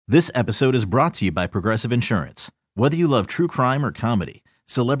This episode is brought to you by Progressive Insurance. Whether you love true crime or comedy,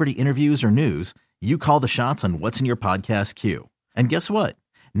 celebrity interviews or news, you call the shots on what's in your podcast queue. And guess what?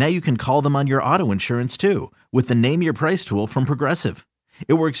 Now you can call them on your auto insurance too with the Name Your Price tool from Progressive.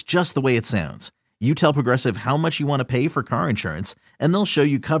 It works just the way it sounds. You tell Progressive how much you want to pay for car insurance, and they'll show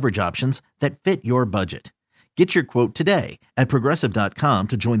you coverage options that fit your budget. Get your quote today at Progressive.com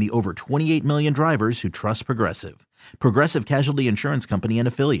to join the over 28 million drivers who trust Progressive. Progressive Casualty Insurance Company and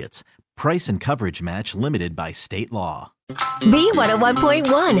Affiliates. Price and coverage match limited by state law.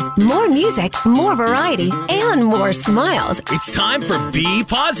 B101.1. More music, more variety, and more smiles. It's time for Be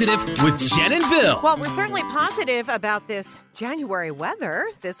Positive with Jen and Bill. Well, we're certainly positive about this January weather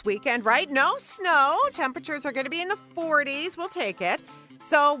this weekend, right? No snow. Temperatures are going to be in the 40s. We'll take it.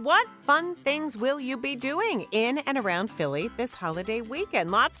 So what fun things will you be doing in and around Philly this holiday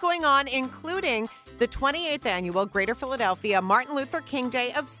weekend? Lots going on, including the 28th annual Greater Philadelphia Martin Luther King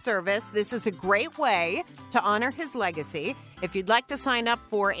Day of Service. This is a great way to honor his legacy. If you'd like to sign up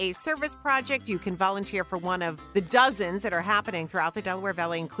for a service project, you can volunteer for one of the dozens that are happening throughout the Delaware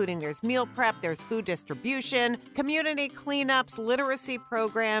Valley, including there's meal prep, there's food distribution, community cleanups, literacy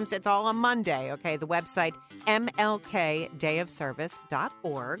programs. It's all on Monday, okay? The website,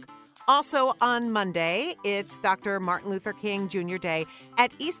 mlkdayofservice.org. Also on Monday, it's Dr. Martin Luther King Jr. Day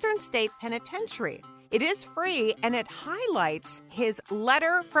at Eastern State Penitentiary. It is free, and it highlights his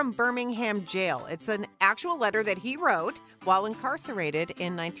letter from Birmingham jail. It's an actual letter that he wrote while incarcerated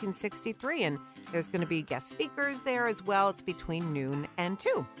in 1963, and there's going to be guest speakers there as well. It's between noon and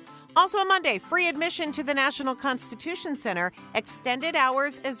 2. Also on Monday, free admission to the National Constitution Center, extended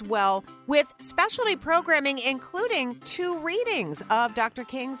hours as well, with specialty programming, including 2 readings of Dr.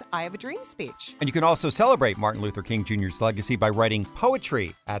 King's I Have a Dream speech. And you can also celebrate Martin Luther King Jr.'s legacy by writing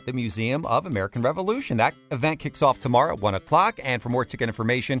poetry at the Museum of American Revolution. That event kicks off tomorrow at 1 o'clock, and for more ticket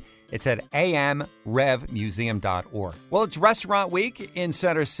information, it's at amrevmuseum.org. Well, it's Restaurant Week in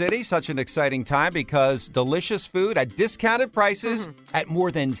Center City. Such an exciting time because delicious food at discounted prices at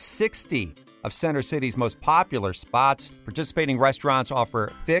more than 60 of Center City's most popular spots. Participating restaurants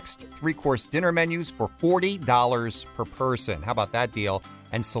offer fixed 3-course dinner menus for $40 per person. How about that deal?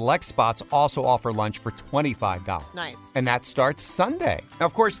 And select spots also offer lunch for $25. Nice. And that starts Sunday. Now,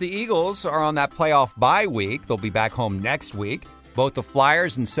 of course, the Eagles are on that playoff bye week. They'll be back home next week. Both the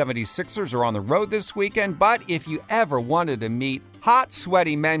Flyers and 76ers are on the road this weekend, but if you ever wanted to meet hot,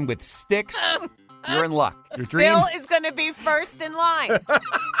 sweaty men with sticks, you're in luck. Your dream. Bill is going to be first in line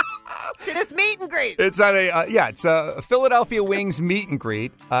to this meet and greet. It's at it's a Philadelphia Wings meet and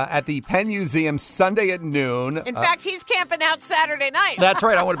greet at the Penn Museum Sunday at noon. In fact, he's camping out Saturday night. That's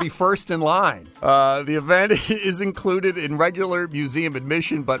right. I want to be first in line. The event is included in regular museum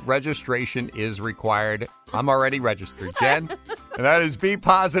admission, but registration is required. I'm already registered, Jen. And that is Be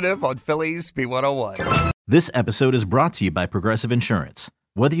Positive on Philly's B101. This episode is brought to you by Progressive Insurance.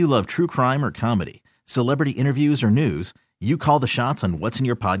 Whether you love true crime or comedy, celebrity interviews or news, you call the shots on what's in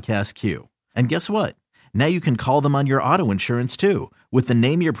your podcast queue. And guess what? Now you can call them on your auto insurance too with the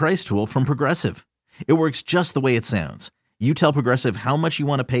Name Your Price tool from Progressive. It works just the way it sounds. You tell Progressive how much you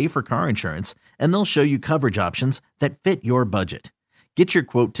want to pay for car insurance, and they'll show you coverage options that fit your budget. Get your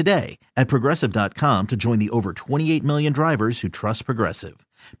quote today at Progressive.com to join the over 28 million drivers who trust Progressive.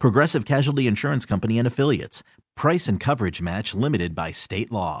 Progressive Casualty Insurance Company and Affiliates. Price and coverage match limited by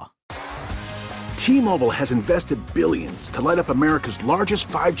state law. T-Mobile has invested billions to light up America's largest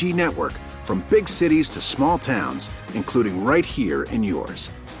 5G network, from big cities to small towns, including right here in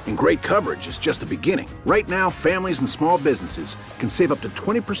yours. And great coverage is just the beginning. Right now, families and small businesses can save up to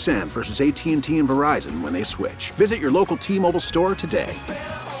 20% versus AT&T and Verizon when they switch. Visit your local T-Mobile store today.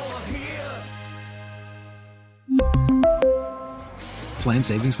 Plan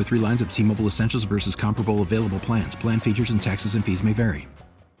savings with 3 lines of T-Mobile Essentials versus comparable available plans. Plan features and taxes and fees may vary.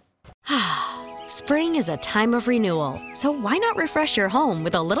 Spring is a time of renewal, so why not refresh your home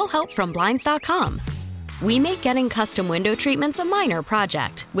with a little help from Blinds.com? We make getting custom window treatments a minor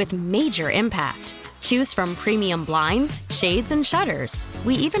project with major impact. Choose from premium blinds, shades, and shutters.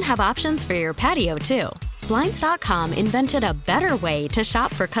 We even have options for your patio, too. Blinds.com invented a better way to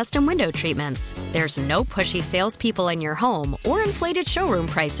shop for custom window treatments. There's no pushy salespeople in your home or inflated showroom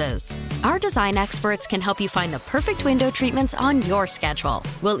prices. Our design experts can help you find the perfect window treatments on your schedule.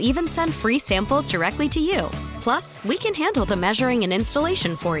 We'll even send free samples directly to you. Plus, we can handle the measuring and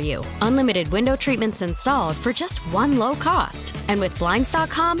installation for you. Unlimited window treatments installed for just one low cost. And with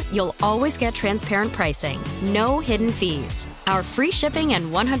Blinds.com, you'll always get transparent pricing. No hidden fees. Our free shipping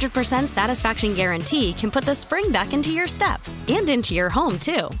and 100% satisfaction guarantee can put put the spring back into your step and into your home,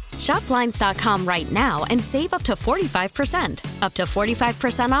 too. Shop Blinds.com right now and save up to 45%. Up to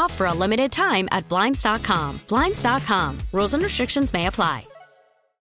 45% off for a limited time at Blinds.com. Blinds.com. Rules and restrictions may apply.